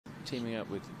teaming up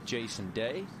with Jason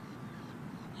Day.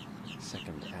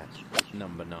 Second at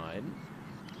number 9.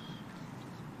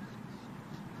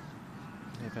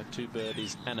 They've had 2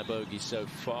 birdies and a bogey so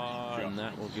far, and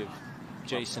that will give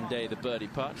Jason Day the birdie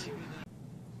putt.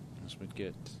 This would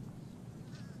get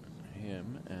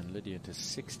him and Lydia to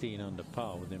 16 under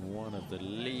par, within 1 of the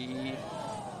lead.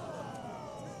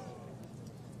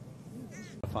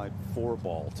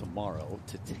 4-ball tomorrow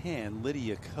to 10.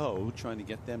 Lydia Ko trying to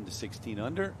get them to 16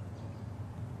 under.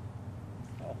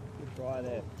 Oh, good try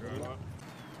there.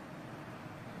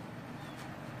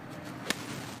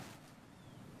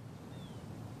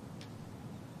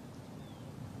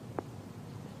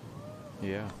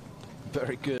 Yeah,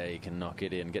 very good. They can knock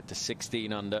it in, get to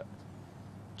 16 under,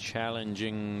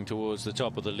 challenging towards the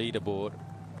top of the leaderboard.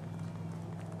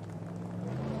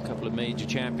 A couple of major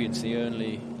champions, the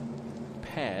only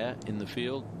pair in the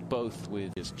field, both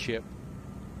with his chip.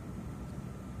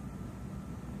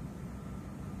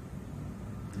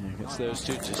 Gets those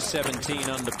 2 to 17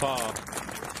 under par.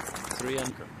 3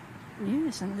 under.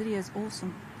 Yes, and Lydia's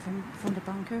awesome from the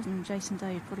bunkers, and Jason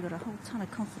Day probably got a whole ton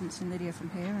of confidence in Lydia from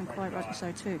here, and quite rightly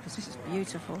so too, because this is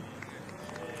beautiful.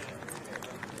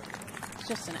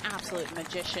 Just an absolute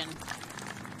magician.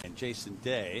 And Jason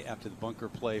Day, after the bunker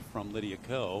play from Lydia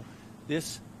Ko,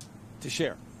 this to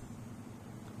share.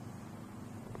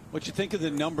 What you think of the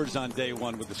numbers on day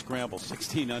 1 with the scramble?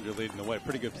 16 under leading the way.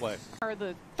 Pretty good play. Or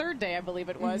the 3rd day, I believe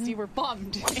it was, you were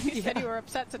bummed. You said you were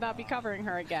upset to not be covering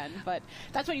her again. But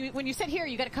that's when you sit here,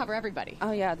 you got to cover everybody.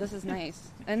 Oh, yeah, this is nice.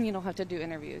 And you don't have to do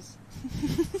interviews.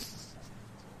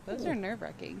 Those are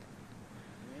nerve-wracking.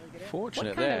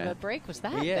 Fortunate what kind there. of a break was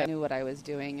that? Yeah. I knew what I was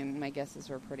doing, and my guesses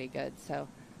were pretty good. So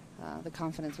the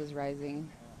confidence was rising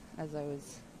as I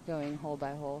was going hole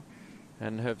by hole.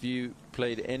 And have you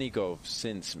played any golf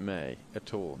since May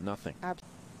at all? Nothing?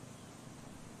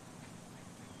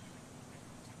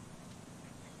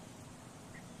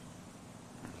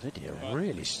 Lydia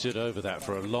really stood over that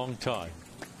for a long time.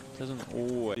 Doesn't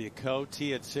always. Lydia Ko,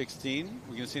 tee at 16.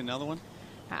 We're going to see another one?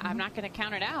 I'm not going to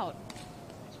count it out.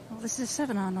 Well, this is a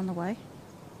 7-iron on the way.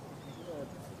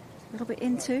 A little bit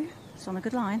into. It's on a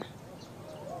good line.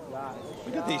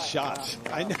 Look at these shots.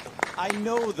 I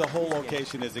know the whole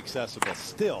location is accessible.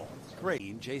 Still,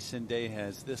 great. Jason Day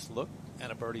has this look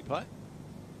and a birdie putt.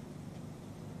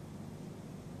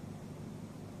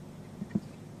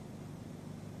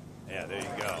 Yeah, there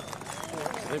you go.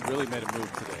 So they've really made a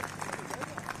move today.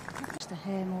 Just a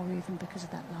hair more even because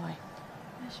of that lie.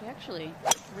 Yeah, she actually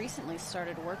recently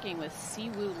started working with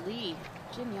Siwoo Lee,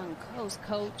 Jin Young Ko's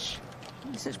coach.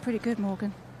 This looks pretty good,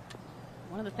 Morgan.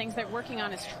 One of the things they're working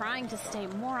on is trying to stay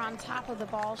more on top of the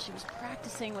ball. She was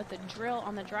practicing with the drill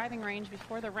on the driving range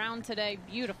before the round today.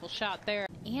 Beautiful shot there.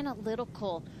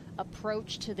 Analytical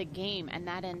approach to the game and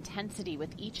that intensity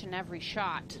with each and every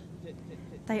shot.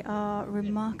 They are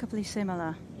remarkably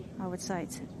similar, I would say.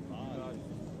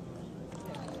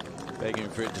 Begging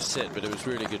for it to sit, but it was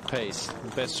really good pace.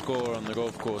 Best score on the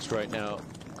golf course right now.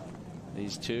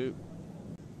 These two.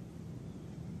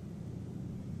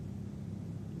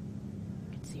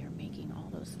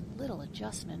 Little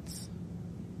adjustments.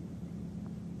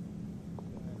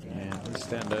 And we'll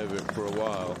stand over it for a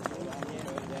while.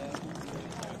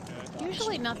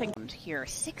 Usually nothing here.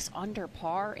 6 under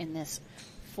par in this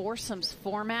foursomes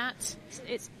format.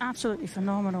 It's absolutely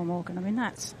phenomenal, Morgan. I mean,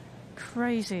 that's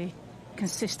crazy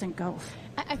consistent golf.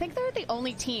 I think they're the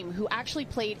only team who actually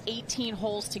played 18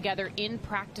 holes together in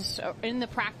practice, in the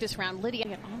practice round.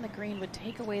 Lydia on the green would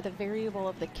take away the variable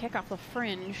of the kick off the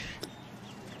fringe.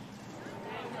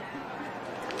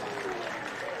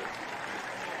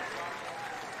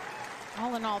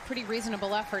 All in all, pretty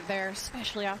reasonable effort there,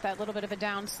 especially off that little bit of a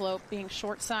downslope, being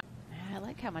short side. I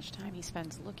like how much time he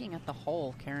spends looking at the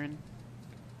hole, Karen.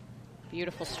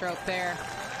 Beautiful stroke there.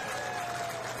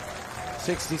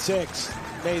 66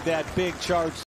 made that big charge.